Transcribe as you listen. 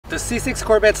C6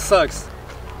 Corvette sucks,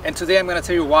 and today I'm gonna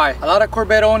tell you why. A lot of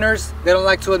Corvette owners, they don't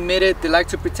like to admit it. They like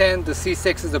to pretend the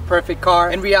C6 is the perfect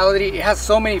car. In reality, it has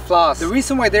so many flaws. The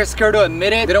reason why they're scared to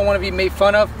admit it, they don't want to be made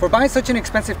fun of for buying such an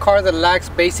expensive car that lacks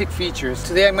basic features.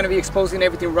 Today I'm gonna be exposing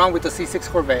everything wrong with the C6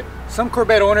 Corvette. Some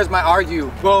Corvette owners might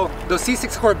argue, well, the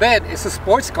C6 Corvette is a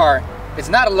sports car. It's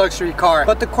not a luxury car,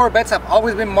 but the Corvettes have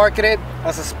always been marketed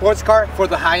as a sports car for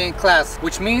the high-end class,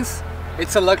 which means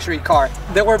it's a luxury car.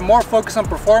 They were more focused on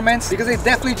performance because they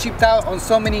definitely cheaped out on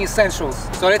so many essentials.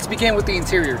 So let's begin with the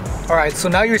interior. Alright, so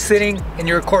now you're sitting in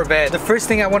your Corvette. The first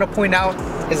thing I want to point out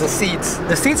is the seats.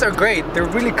 The seats are great. They're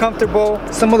really comfortable.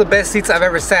 Some of the best seats I've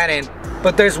ever sat in.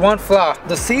 But there's one flaw.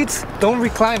 The seats don't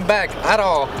recline back at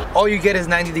all. All you get is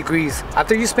 90 degrees.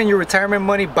 After you spend your retirement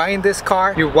money buying this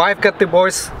car, your wife got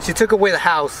divorced, she took away the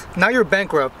house. Now you're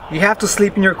bankrupt. You have to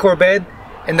sleep in your Corvette,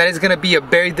 and that is gonna be a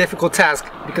very difficult task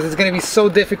because it's gonna be so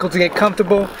difficult to get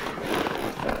comfortable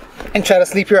and try to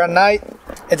sleep here at night.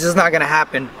 It's just not gonna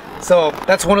happen. So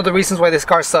that's one of the reasons why this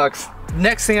car sucks.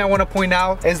 Next thing I wanna point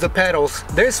out is the pedals.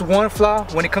 There's one flaw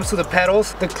when it comes to the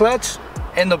pedals. The clutch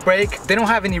and the brake, they don't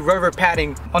have any rubber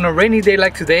padding. On a rainy day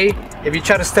like today, if you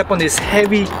try to step on this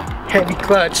heavy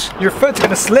clutch, your foot's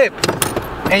gonna slip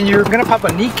and you're gonna pop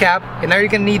a kneecap, and now you're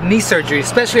gonna need knee surgery,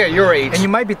 especially at your age. And you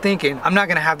might be thinking, I'm not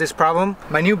gonna have this problem.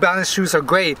 My New Balance shoes are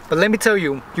great, but let me tell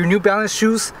you, your New Balance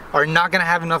shoes are not gonna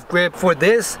have enough grip for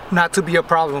this not to be a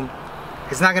problem.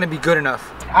 It's not gonna be good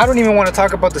enough. I don't even want to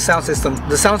talk about the sound system.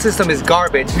 The sound system is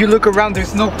garbage. If you look around,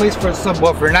 there's no place for a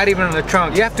subwoofer, not even in the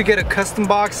trunk. You have to get a custom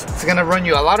box. It's gonna run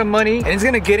you a lot of money, and it's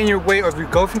gonna get in your way of your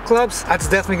golfing clubs. That's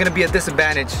definitely gonna be a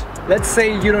disadvantage. Let's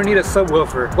say you don't need a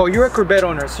subwoofer. Well, you're a Corvette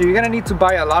owner, so you're gonna need to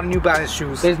buy a lot of New Balance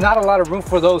shoes. There's not a lot of room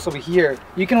for those over here.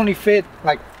 You can only fit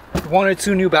like one or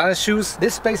two New Balance shoes.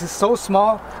 This space is so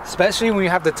small, especially when you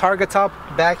have the target top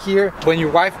back here. When your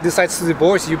wife decides to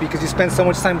divorce you because you spend so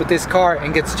much time with this car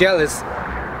and gets jealous,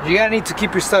 you're gonna need to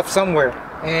keep your stuff somewhere,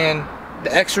 and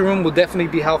the extra room will definitely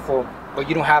be helpful, but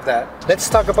you don't have that. Let's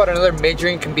talk about another major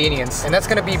inconvenience, and that's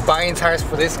gonna be buying tires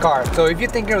for this car. So if you're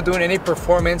thinking of doing any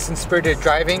performance and spirited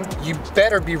driving, you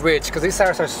better be rich because these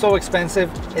tires are so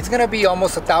expensive. It's gonna be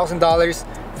almost $1,000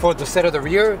 for the set of the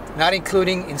rear, not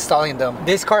including installing them.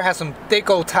 This car has some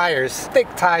thick old tires, thick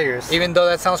tires. Even though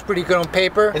that sounds pretty good on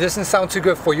paper, it doesn't sound too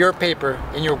good for your paper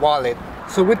in your wallet.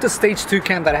 So with the stage 2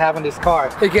 cam that I have on this car,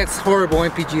 it gets horrible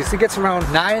MPGs. It gets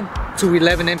around 9 to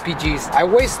 11 MPGs. I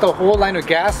waste the whole line of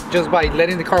gas just by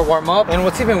letting the car warm up. And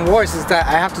what's even worse is that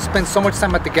I have to spend so much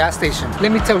time at the gas station.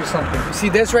 Let me tell you something. You see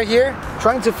this right here?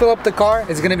 Trying to fill up the car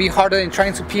is gonna be harder than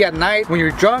trying to pee at night when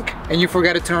you're drunk and you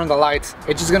forget to turn on the lights.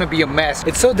 It's just gonna be a mess.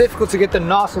 It's so difficult to get the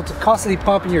nozzle to constantly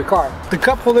pump in your car. The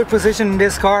cup holder position in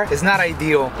this car is not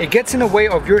ideal. It gets in the way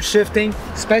of your shifting,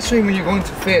 especially when you're going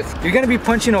to fifth. You're gonna be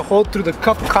punching a hole through the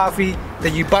cup of coffee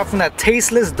that you bought from that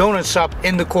tasteless donut shop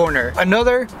in the corner.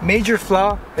 Another major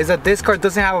flaw is that this car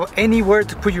doesn't have anywhere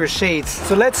to put your shades.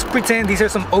 So let's pretend these are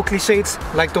some Oakley shades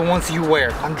like the ones you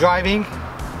wear. I'm driving,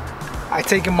 I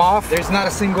take them off. There's not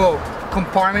a single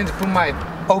compartment to put my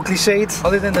Oakley shades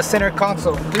other than the center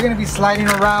console. You're gonna be sliding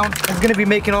around. It's gonna be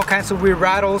making all kinds of weird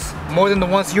rattles, more than the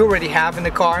ones you already have in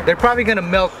the car. They're probably gonna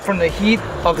melt from the heat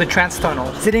of the trans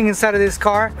tunnel. Sitting inside of this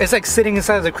car, it's like sitting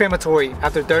inside of the crematory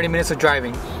after 30 minutes of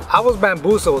driving. I was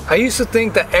bamboozled. I used to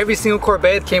think that every single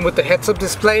Corvette came with the heads-up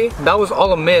display. That was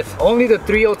all a myth. Only the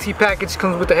 3LT package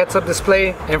comes with the heads-up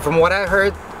display, and from what I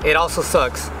heard, it also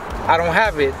sucks. I don't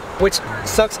have it, which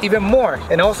sucks even more.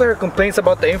 And I also heard complaints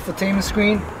about the infotainment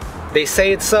screen. They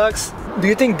say it sucks. Do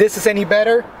you think this is any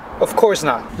better? Of course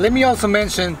not. Let me also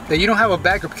mention that you don't have a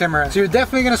backup camera, so you're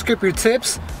definitely gonna scrape your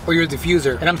tips or your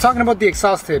diffuser. And I'm talking about the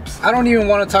exhaust tips. I don't even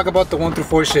want to talk about the 1 through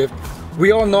 4 shift.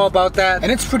 We all know about that,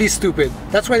 and it's pretty stupid.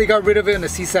 That's why they got rid of it in the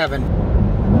C7.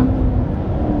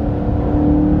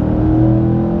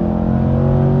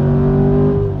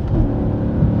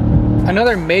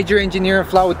 Another major engineering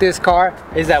flaw with this car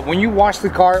is that when you wash the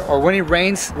car or when it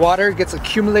rains, water gets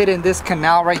accumulated in this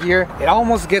canal right here. It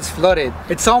almost gets flooded.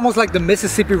 It's almost like the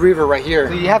Mississippi River right here.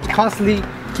 So you have to constantly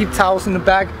keep towels in the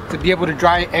back to be able to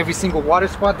dry every single water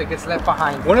spot that gets left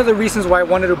behind. One of the reasons why I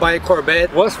wanted to buy a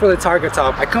Corvette was for the target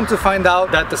top. I come to find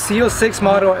out that the C06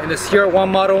 model and the CR1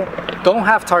 model don't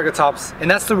have target tops,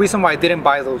 and that's the reason why I didn't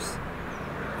buy those.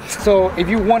 So if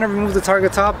you want to remove the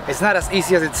target top, it's not as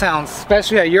easy as it sounds.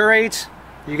 Especially at your age,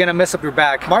 you're gonna mess up your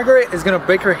back. Margaret is gonna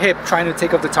break her hip trying to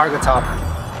take off the target top.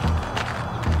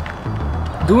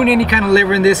 doing any kind of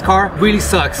labor in this car really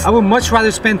sucks. I would much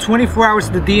rather spend 24 hours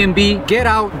at the DMV, get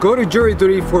out, go to jury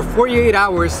duty for 48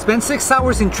 hours, spend 6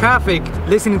 hours in traffic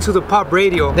listening to the pop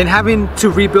radio, than having to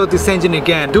rebuild this engine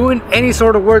again. Doing any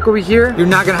sort of work over here, you're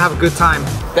not gonna have a good time.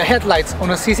 The headlights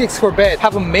on a C6 Corvette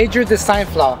have a major design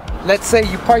flaw. Let's say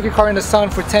you park your car in the sun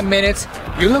for 10 minutes,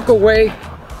 you look away,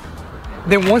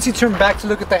 then once you turn back to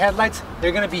look at the headlights,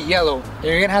 they're gonna be yellow and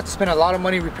you're gonna have to spend a lot of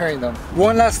money repairing them.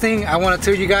 One last thing I want to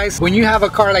tell you guys, when you have a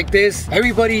car like this,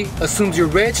 everybody assumes you're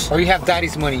rich or you have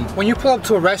daddy's money. When you pull up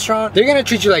to a restaurant, they're gonna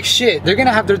treat you like shit. They're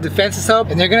gonna have their defenses up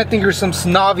and they're gonna think you're some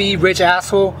snobby rich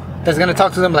asshole that's gonna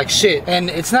talk to them like shit. And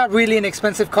it's not really an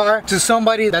expensive car. To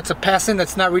somebody that's a peasant,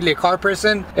 that's not really a car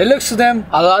person, it looks to them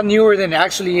a lot newer than it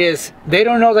actually is. They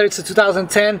don't know that it's a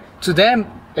 2010. To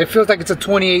them, it feels like it's a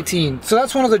 2018. So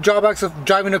that's one of the drawbacks of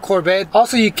driving a Corvette.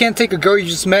 Also, you can't take a girl you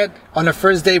just met on a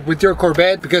first date with your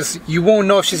Corvette because you won't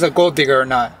know if she's a gold digger or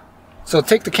not. So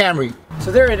take the Camry.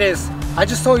 So there it is. I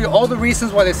just told you all the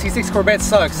reasons why the C6 Corvette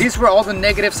sucks. These were all the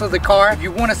negatives of the car. If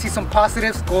you want to see some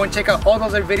positives, go and check out all the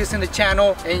other videos in the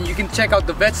channel, and you can check out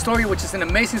the Vet story, which is an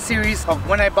amazing series of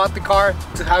when I bought the car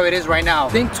to how it is right now.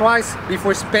 Think twice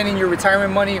before spending your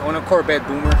retirement money on a Corvette,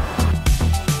 boomer.